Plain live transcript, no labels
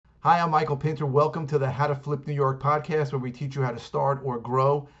Hi, I'm Michael Pinter. Welcome to the How to Flip New York podcast, where we teach you how to start or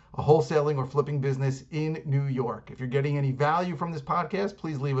grow a wholesaling or flipping business in New York. If you're getting any value from this podcast,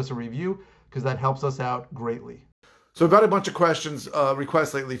 please leave us a review because that helps us out greatly. So we've had a bunch of questions,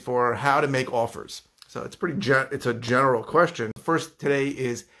 requests lately for how to make offers. So it's a general question. First today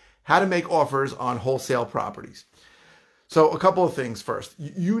is how to make offers on wholesale properties. So a couple of things first.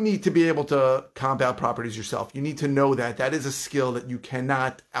 You need to be able to comp out properties yourself. You need to know that that is a skill that you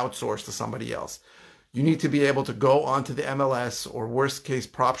cannot outsource to somebody else. You need to be able to go onto the MLS or worst case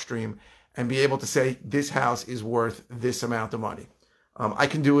PropStream and be able to say, this house is worth this amount of money. I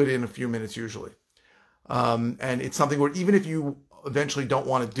can do it in a few minutes usually. And it's something where even if you eventually don't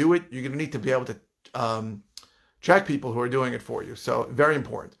want to do it, you're going to need to be able to check people who are doing it for you. So very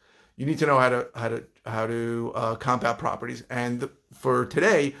important. You need to know how to comp out properties. And for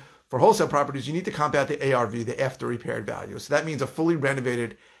today, for wholesale properties, you need to comp out the ARV, the after repaired value. So that means a fully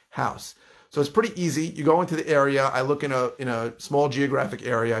renovated house. So it's pretty easy. You go into the area. I look in a small geographic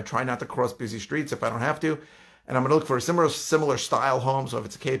area. I try not to cross busy streets if I don't have to. And I'm going to look for a similar style home. So if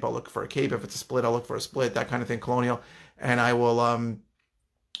it's a cape, I'll look for a cape. If it's a split, I'll look for a split, that kind of thing, colonial. And I will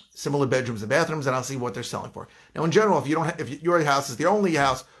similar bedrooms and bathrooms, and I'll see what they're selling for. Now, in general, if your house is the only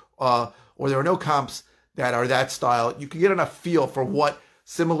house or there are no comps that are that style, you can get enough feel for what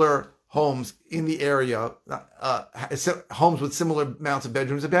similar homes in the area, homes with similar amounts of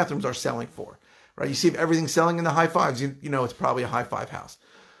bedrooms and bathrooms are selling for, right? You see if everything's selling in the high fives, you know it's probably a high five house.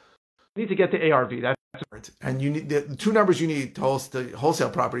 You need to get the ARV. That's important. And you need the two numbers you need to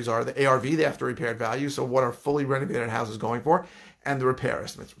wholesale properties are the ARV, the after repaired value, so what are fully renovated houses going for, and the repair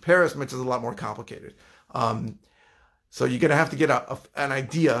estimates. Repair estimates is a lot more complicated. So you're going to have to get an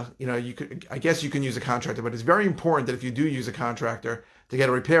idea. I guess you can use a contractor, but it's very important that if you do use a contractor to get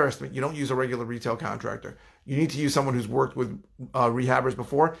a repair estimate, you don't use a regular retail contractor. You need to use someone who's worked with rehabbers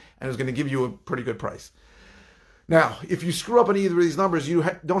before and is going to give you a pretty good price. Now, if you screw up on either of these numbers, you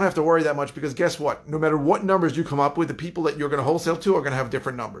don't have to worry that much because guess what? No matter what numbers you come up with, the people that you're going to wholesale to are going to have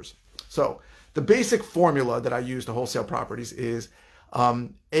different numbers. So the basic formula that I use to wholesale properties is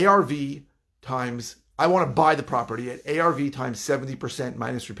ARV times, I want to buy the property at ARV times 70%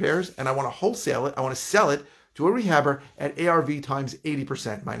 minus repairs, and I want to wholesale it, I want to sell it to a rehabber at ARV times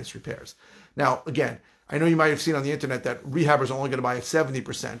 80% minus repairs. Now, again, I know you might have seen on the internet that rehabbers are only going to buy at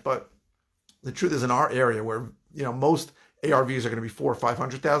 70%, but the truth is in our area where most ARVs are going to be $400,000 or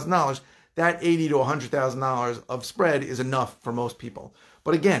 $500,000, that $80,000 to $100,000 of spread is enough for most people.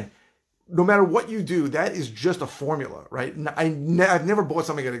 But again, no matter what you do, that is just a formula, right? I've never bought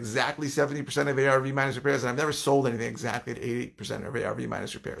something at exactly 70% of ARV minus repairs, and I've never sold anything exactly at 80% of ARV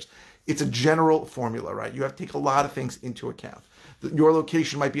minus repairs. It's a general formula, right? You have to take a lot of things into account. Your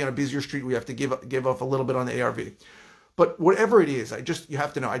location might be on a busier street. We have to give off a little bit on the ARV. But whatever it is, you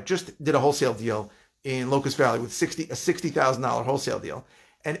have to know, I just did a wholesale deal in Locust Valley with a $60,000 wholesale deal.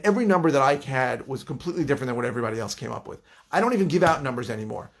 And every number that I had was completely different than what everybody else came up with. I don't even give out numbers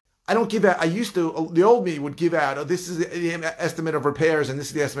anymore. I don't give out, I used to, the old me would give out, this is the estimate of repairs and this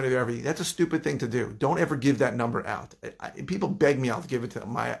is the estimate of ARV. That's a stupid thing to do. Don't ever give that number out. People beg me, I'll give it to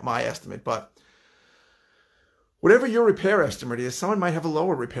my estimate, but whatever your repair estimate is, someone might have a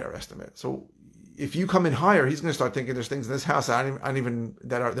lower repair estimate. So if you come in higher, he's going to start thinking there's things in this house that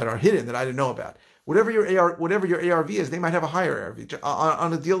are hidden that I didn't know about. Whatever your ARV is, they might have a higher ARV.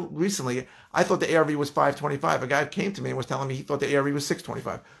 On a deal recently, I thought the ARV was 525. A guy came to me and was telling me he thought the ARV was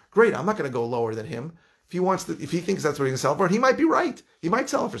 625. Great, I'm not going to go lower than him. If he thinks that's what he can sell for, he might be right. He might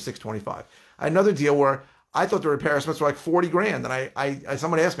sell it for 625. I had another deal where I thought the repair estimates were like 40 grand, and I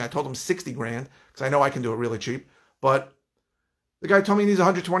somebody asked me, I told him 60 grand because I know I can do it really cheap, but the guy told me he needs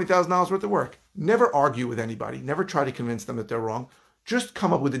 $120,000 worth of work. Never argue with anybody. Never try to convince them that they're wrong. Just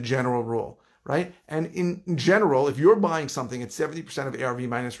come up with a general rule, right? And in general, if you're buying something at 70% of ARV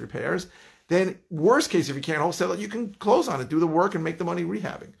minus repairs, then worst case, if you can't wholesale it, you can close on it, do the work, and make the money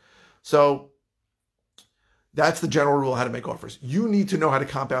rehabbing. So that's the general rule how to make offers. You need to know how to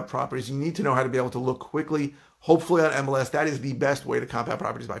comp out properties. You need to know how to be able to look quickly, hopefully on MLS. That is the best way to comp out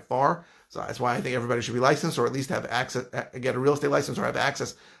properties by far. So that's why I think everybody should be licensed or at least have access, get a real estate license or have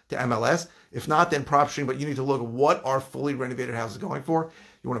access to MLS. If not, then PropStream, but you need to look at what are fully renovated houses going for.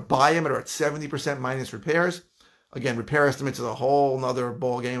 You want to buy them at 70% minus repairs. Again, repair estimates is a whole nother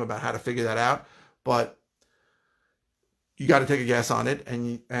ball game about how to figure that out, but you got to take a guess on it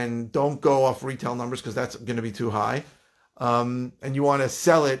and don't go off retail numbers because that's going to be too high. And you want to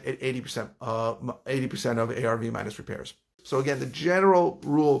sell it at 80% of ARV minus repairs. So again, the general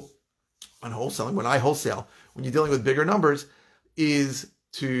rule on wholesaling, when I wholesale, when you're dealing with bigger numbers, is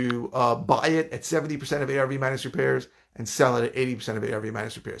to buy it at 70% of ARV minus repairs and sell it at 80% of ARV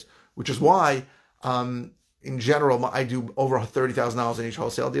minus repairs, which is why in general, I do over $30,000 in each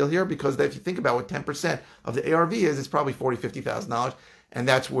wholesale deal here, because if you think about what 10% of the ARV is, it's probably $40,000, $50,000, and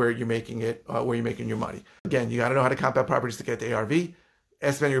that's where you're making it, where you're making your money. Again, you got to know how to comp out properties to get the ARV.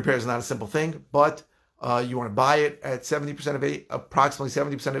 Estimating repairs is not a simple thing, but you want to buy it at 70% of approximately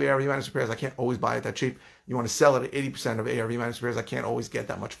 70% of ARV minus repairs. I can't always buy it that cheap. You want to sell it at 80% of ARV minus repairs. I can't always get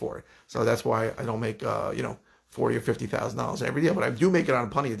that much for it. So that's why I don't make $40,000 or $50,000 every deal, but I do make it on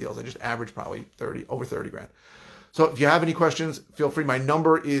plenty of deals. I just average probably over 30 grand. So if you have any questions, feel free. My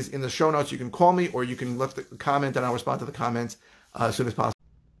number is in the show notes. You can call me, or you can leave a comment and I'll respond to the comments as soon as possible.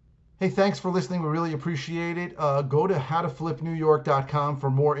 Hey, thanks for listening. We really appreciate it. Go to howtoflipnewyork.com for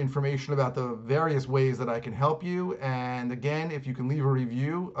more information about the various ways that I can help you. And again, if you can leave a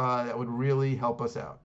review, that would really help us out.